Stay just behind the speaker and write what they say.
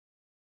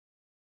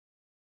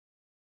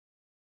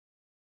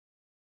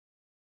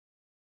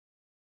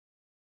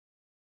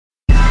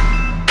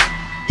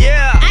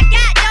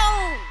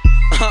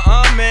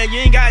man, you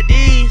ain't got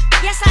these?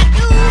 Yes, I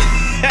do.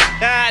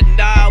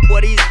 Nah,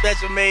 boy, these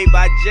special made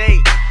by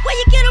Jay. Where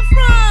you get them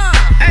from?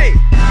 Hey,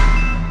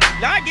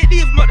 now I get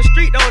these from up the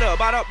street though,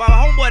 by my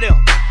homeboy them.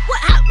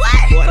 What?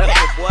 What? What up,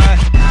 boy?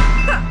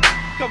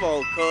 Come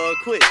on, cuz,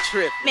 quit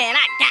tripping. Man,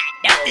 I got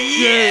those.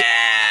 Yeah.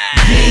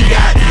 He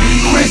got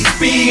these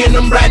crispy and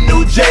them brand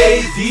new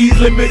J's. He's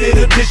limited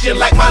edition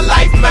like my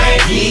life, man.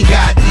 He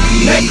got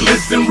these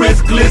necklace and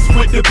wrist gliss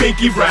with the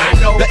pinky ring.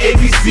 The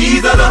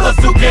ABCs of the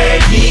hustle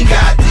gang. He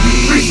got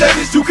these 3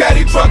 Chevys, 2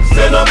 caddy trucks,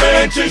 and a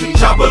mansion.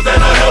 Choppers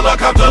and a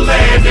helicopter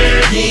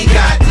landing. He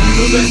got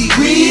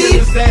these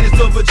the status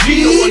of a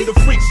G. When the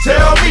freaks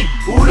tell me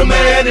who the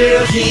man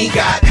is. He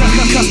got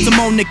these custom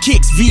on the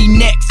kicks,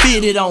 V-neck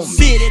fitted on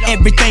me.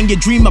 Everything you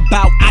dream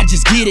about, I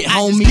just get it,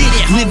 homie.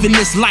 Living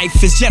this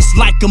life is just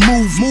like a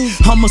move.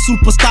 I'm a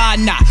superstar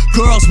now,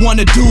 girls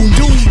wanna do.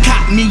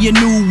 Caught me a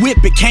new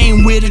whip, it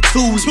came with a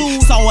tool.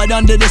 Saw it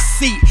under the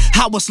seat,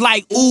 I was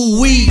like,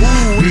 ooh wee.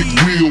 Big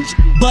wheels,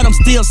 but I'm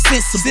still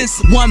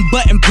sensible. One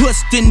button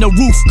pushed and the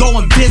roof go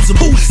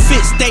invisible.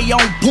 Fit stay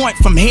on point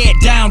from head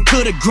down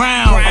to the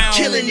ground. I'm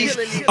killing these.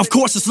 Of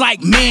course it's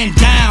like man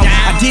down.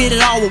 I did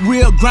it all with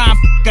real grind,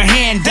 a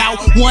handout.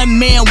 One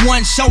man,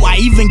 one show, I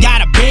even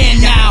got a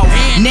band now.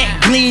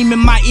 Neck gleam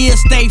and my ears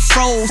stay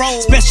froze.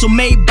 Special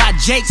made by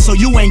Jake, so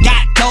you ain't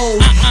got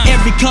those.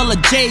 Every color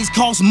J's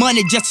cost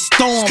money just to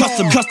storm.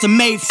 Custom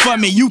made for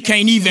me, you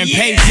can't even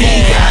pay for.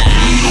 He got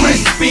these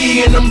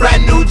crispy and them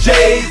brand new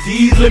J's.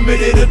 He's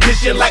limited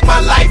edition like my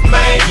life,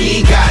 man.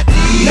 He got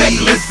these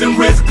necklace and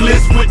wrist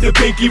gliss with the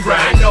pinky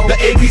ring. The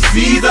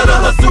ABCs of the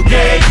hustle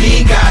gang.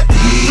 He got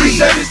these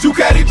 3 Chevys, 2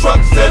 caddy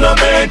trucks, and a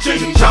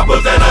mansion.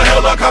 Choppers and a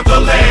helicopter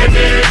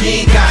landing.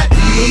 He got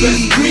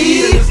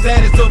these the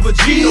status of a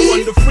G.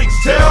 When the freaks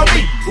tell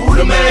me who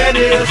the man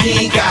is.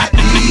 He got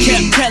these.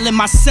 Kept telling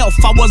myself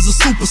I was a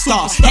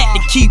superstar. Had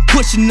to keep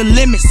pushing the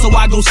limits, so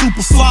I go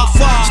super far.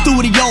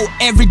 Studio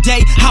every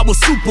day, I was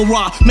super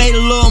raw. Made a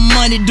little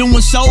money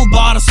doing shows,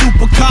 bought a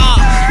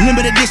supercar.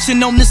 Limited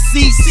edition on the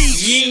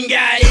seats. You ain't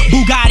got it.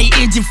 Bugatti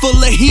engine full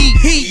of heat.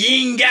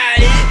 You ain't got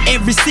it.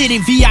 Every city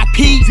VIP.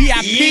 You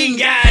ain't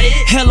got it.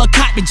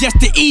 Helicopter just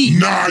to eat.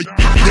 nah,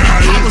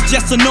 I was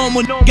just a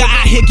normal guy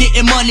out here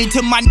getting money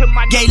till my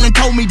Galen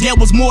told me there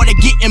was more to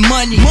getting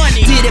money.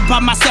 Did it by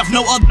myself,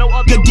 no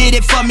other did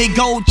it for me.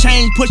 Gold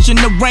chain, pushing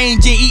the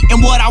range and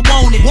eating what I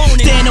wanted.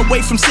 Stand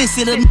away from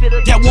sensitive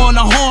that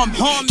wanna harm me.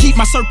 Keep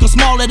my circle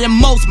smaller than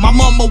most, my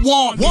mama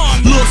want me.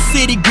 Little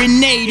city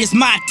grenade, it's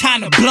my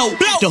time to blow.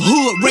 The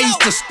hood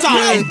raised the star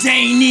and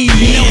they ain't even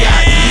know. He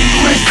got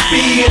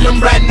crispy and them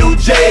brand new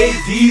J's.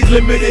 He's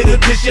limited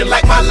edition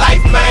like my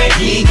life, man.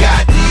 He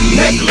got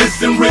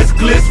necklace and wrist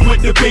gliss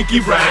with the pinky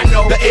ring.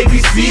 The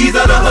ABCs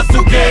of the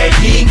hustle gang.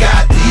 He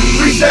got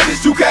 3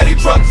 Chevys, 2 caddy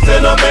trucks,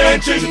 and a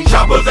mansion.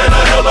 Choppers and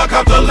a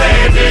helicopter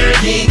landing.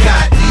 He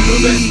got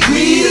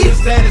the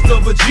status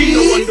of a G.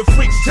 When the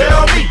freaks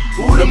tell me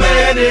who the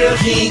man is.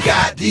 He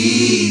got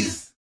these.